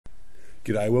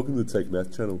G'day, welcome to the Tech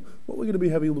Math channel. What we're going to be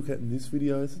having a look at in this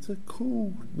video is it's a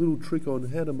cool little trick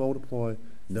on how to multiply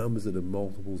numbers that are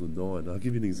multiples of 9. I'll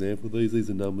give you an example of these.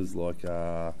 These are numbers like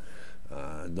 9,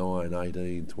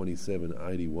 18, 27,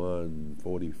 81,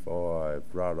 45,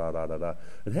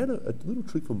 and how to, a little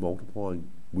trick for multiplying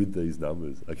with these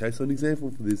numbers. Okay, so an example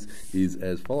for this is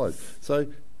as follows. So,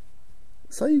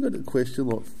 say you've got a question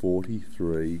like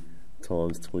 43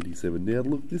 times 27. Now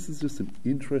look, this is just an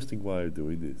interesting way of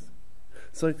doing this.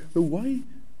 So the way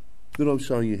that I'm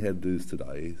showing you how to do this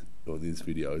today, or this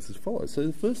video, is as follows. So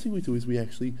the first thing we do is we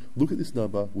actually look at this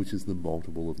number, which is the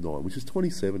multiple of 9, which is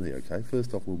 27 here, okay?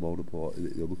 First off, we'll multiply,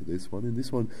 look at this one, and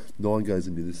this one, 9 goes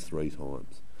into this 3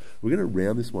 times. We're going to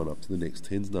round this one up to the next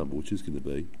tens number, which is going to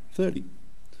be 30,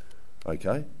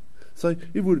 okay? So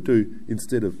if we were to do,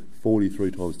 instead of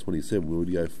 43 times 27, we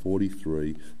would go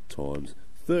 43 times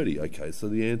 30. Okay, so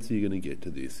the answer you're going to get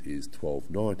to this is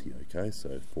 1290. Okay,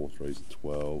 so 4 3s are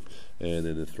 12, and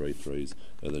then the 3 3s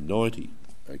are the 90.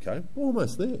 Okay,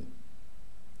 almost there.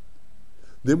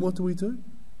 Then what do?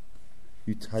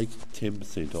 You take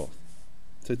 10% off.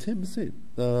 So 10%.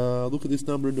 Look at this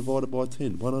number and divide it by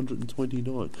 10.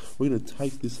 129. We're going to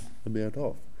take this amount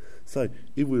off. So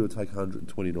if we were to take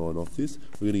 129 off this,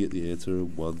 we're going to get the answer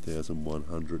of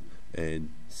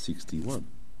 1161.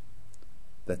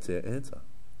 That's our answer.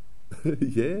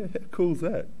 Yeah, how cool is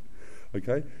that?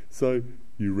 Okay, so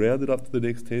you round it up to the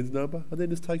next tens number and then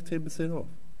just take 10% off.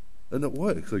 And it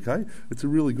works, okay? It's a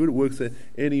really good, it works at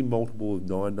any multiple of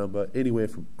 9 number, anywhere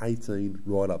from 18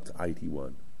 right up to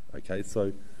 81. Okay,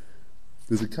 so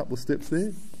there's a couple of steps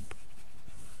there.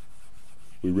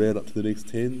 We round up to the next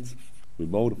tens, we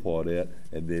multiply it out,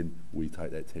 and then we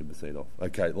take that 10% off.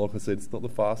 Okay, like I said, it's not the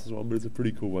fastest one, but it's a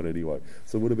pretty cool one anyway.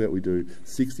 So what about we do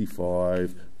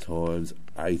 65 times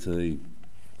 18?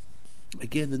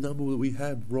 Again, the number that we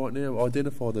have right now,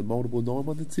 identify the multiple of 9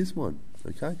 one, it's this one.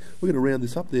 Okay, we're going to round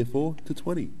this up, therefore, to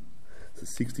 20. So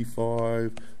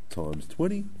 65 times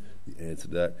 20, the answer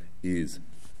to that is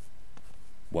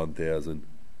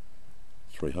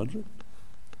 1,300.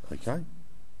 Okay.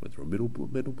 Went through a middle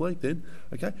blank then,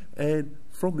 okay? And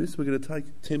from this, we're going to take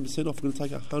 10% off. We're going to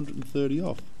take 130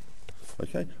 off,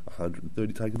 okay?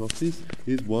 130 taken off this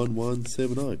is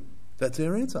 1170. That's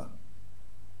our answer.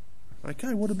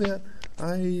 Okay, what about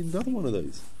another one of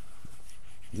these?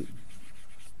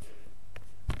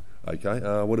 Okay,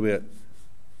 what about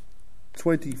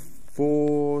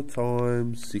 24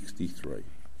 times 63?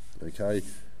 Okay,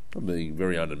 I'm being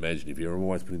very unimaginative here. I'm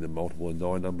always putting the multiple of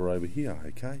 9 number over here,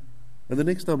 okay? And the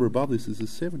next number above this is a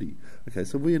 70. Okay,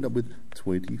 so we end up with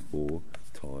 24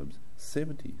 times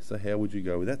 70. So how would you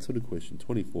go with that sort of question?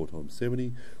 24 times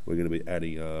 70, we're going to be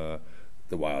adding,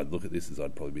 the way I'd look at this is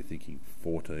I'd probably be thinking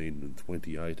 14 and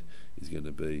 28 is going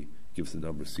to be, give us the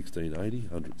number of 1680,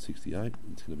 168,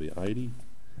 it's going to be 80.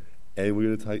 And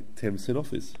we're going to take 10% off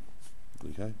this,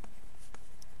 okay?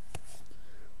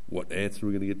 What answer are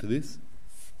we going to get to this?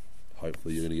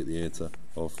 Hopefully you're going to get the answer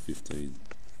of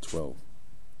 1512.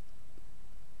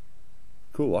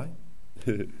 Cool,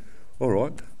 eh? All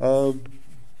right.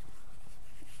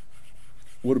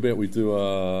 What about we do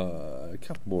a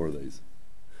couple more of these?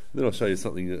 Then I'll show you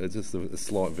something, just a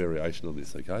slight variation on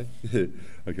this, okay?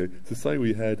 Okay, so say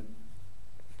we had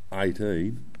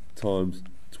 18 times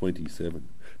 27.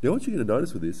 Now what you're going to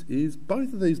notice with this is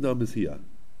both of these numbers here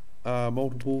are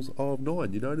multiples of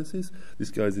 9. You notice this?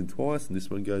 This goes in twice and this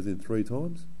one goes in 3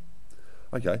 times.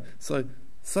 Okay, so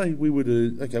say we were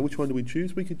to, okay, which one do we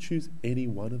choose? We could choose any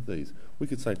one of these. We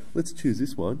could say, let's choose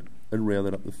this one and round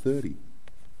that up to 30.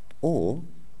 Or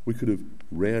we could have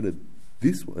rounded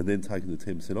this one and then taken the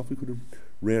 10% off. We could have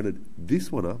rounded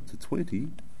this one up to 20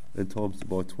 and times it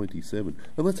by 27.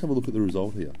 And let's have a look at the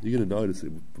result here. You're going to notice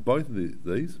that for both of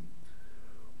these,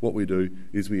 what we do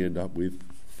is we end up with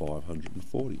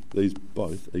 540. These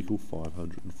both equal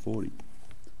 540.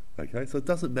 Okay, so it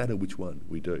doesn't matter which one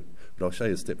we do, but I'll show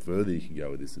you a step further. You can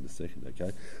go with this in a second,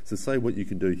 okay? So say what you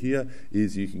can do here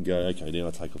is you can go, okay, now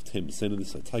I take off 10% of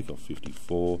this, so take off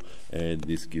 54, and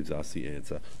this gives us the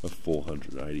answer of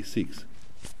 486,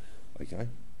 okay?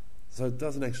 So it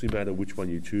doesn't actually matter which one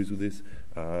you choose with this.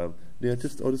 Now, I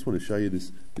just want to show you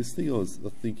this thing I was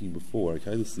thinking before,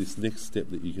 okay? This next step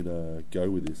that you can go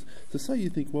with this. So say you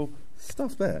think, well,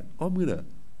 stuff that, I'm going to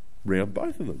round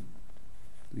both of them.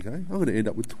 Okay, I'm going to end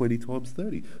up with 20 times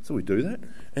 30. So we do that,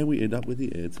 and we end up with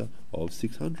the answer of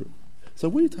 600. So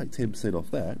when you take 10%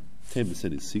 off that,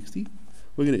 10% is 60.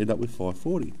 We're going to end up with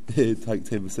 540. Take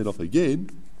 10% off again,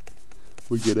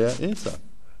 we get our answer,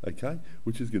 okay,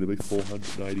 which is going to be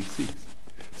 486.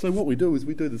 So what we do is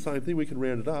we do the same thing. We can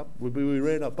round it up. When we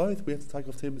round up both, we have to take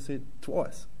off 10%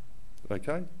 twice,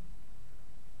 okay?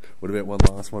 What about one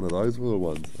last one of those little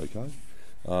ones, okay?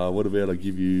 What about I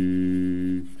give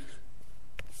you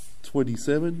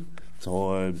 27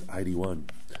 times 81.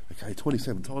 Okay,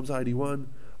 27 times 81.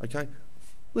 Okay,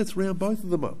 let's round both of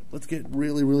them up. Let's get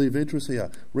really, really adventurous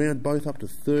here. Round both up to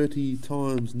 30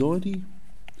 times 90.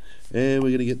 And we're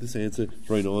going to get this answer.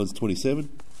 3 9s, 27.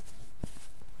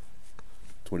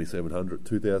 2,700.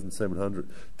 2,700.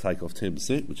 Take off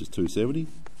 10%, which is 270.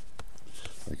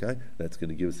 Okay, that's going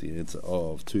to give us the answer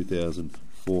of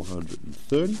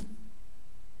 2,430.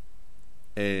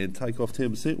 And take off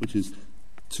 10%, which is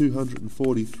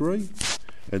 243.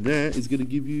 And that is going to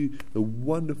give you the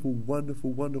wonderful,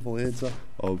 wonderful, wonderful answer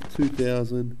of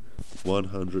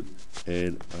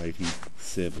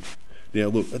 2,187. Now,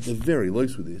 look, at the very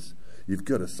least with this, you've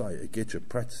got to say it gets you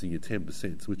practicing your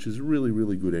 10%, which is really,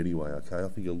 really good anyway, okay? I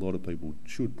think a lot of people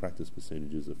should practice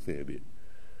percentages a fair bit,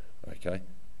 okay?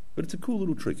 But it's a cool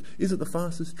little trick. Is it the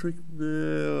fastest trick?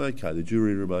 No, okay, the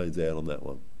jury remains out on that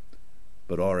one.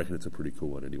 But I reckon it's a pretty cool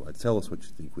one anyway. Tell us what you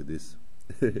think with this.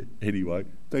 Anyway,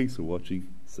 thanks for watching.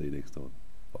 See you next time.